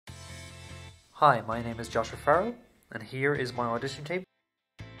Hi, my name is Joshua Farrell, and here is my audition tape.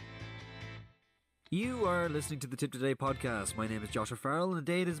 You are listening to the Tip Today podcast. My name is Joshua Farrell, and the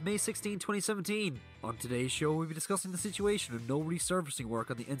date is May 16, 2017. On today's show, we'll be discussing the situation of no resurfacing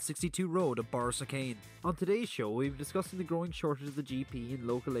work on the N62 road at Borrisokane. On today's show, we'll be discussing the growing shortage of the GP in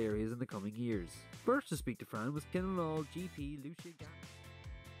local areas in the coming years. First to speak to Fran was Kenilall GP Lucia Gant.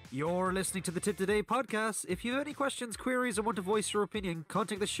 You're listening to the Tip Today podcast. If you have any questions, queries, or want to voice your opinion,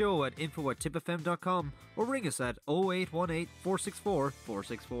 contact the show at info@tipfm.com or ring us at 0818 464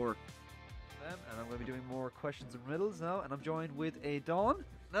 464. And I'm going to be doing more questions and riddles now, and I'm joined with Dawn.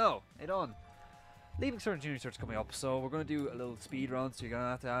 Leaving Cert and Junior Cert's coming up, so we're going to do a little speed round, so you're going to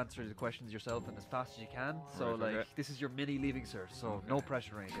have to answer the questions yourself and as fast as you can. So, this is your mini Leaving Cert, so no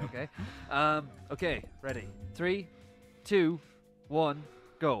pressure or anything, okay? Okay, ready. 3, 2, 1,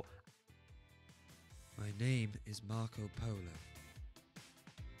 go. My name is Marco Polo.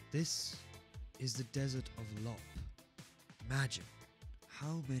 This is the desert of Lop. Imagine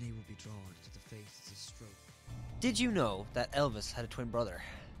how many will be drawn to the face as a stroke. Did you know that Elvis had a twin brother?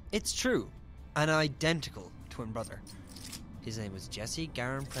 It's true, an identical twin brother. His name was Jesse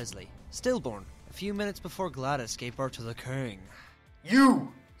Garin Presley, stillborn a few minutes before Gladys gave birth to the king.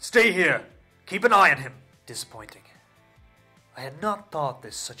 You! Stay here! Keep an eye on him! Disappointing. I had not thought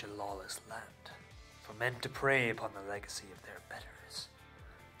this such a lawless land, for men to prey upon the legacy of their betters.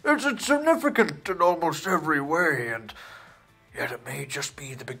 It's insignificant in almost every way, and yet it may just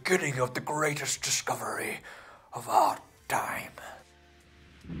be the beginning of the greatest discovery of our time.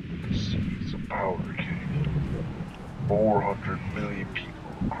 This is a powder cave. 400 million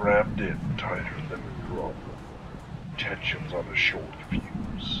people crammed in tighter than a drum. Tensions on a short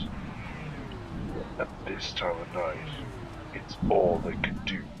fuse. At this time of night, it's all they can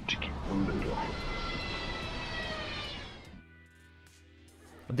do to keep the lid on.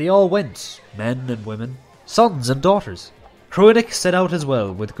 And they all went, men and women, sons and daughters. Cruidic set out as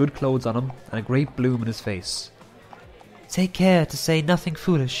well, with good clothes on him and a great bloom in his face. "Take care to say nothing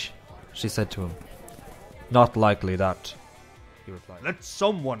foolish," she said to him. "Not likely that," he replied. "Let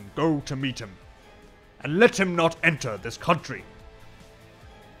someone go to meet him, and let him not enter this country."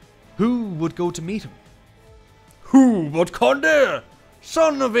 "Who would go to meet him?" "Who but Condé,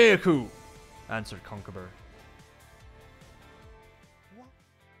 son of Eku?" answered Concobar.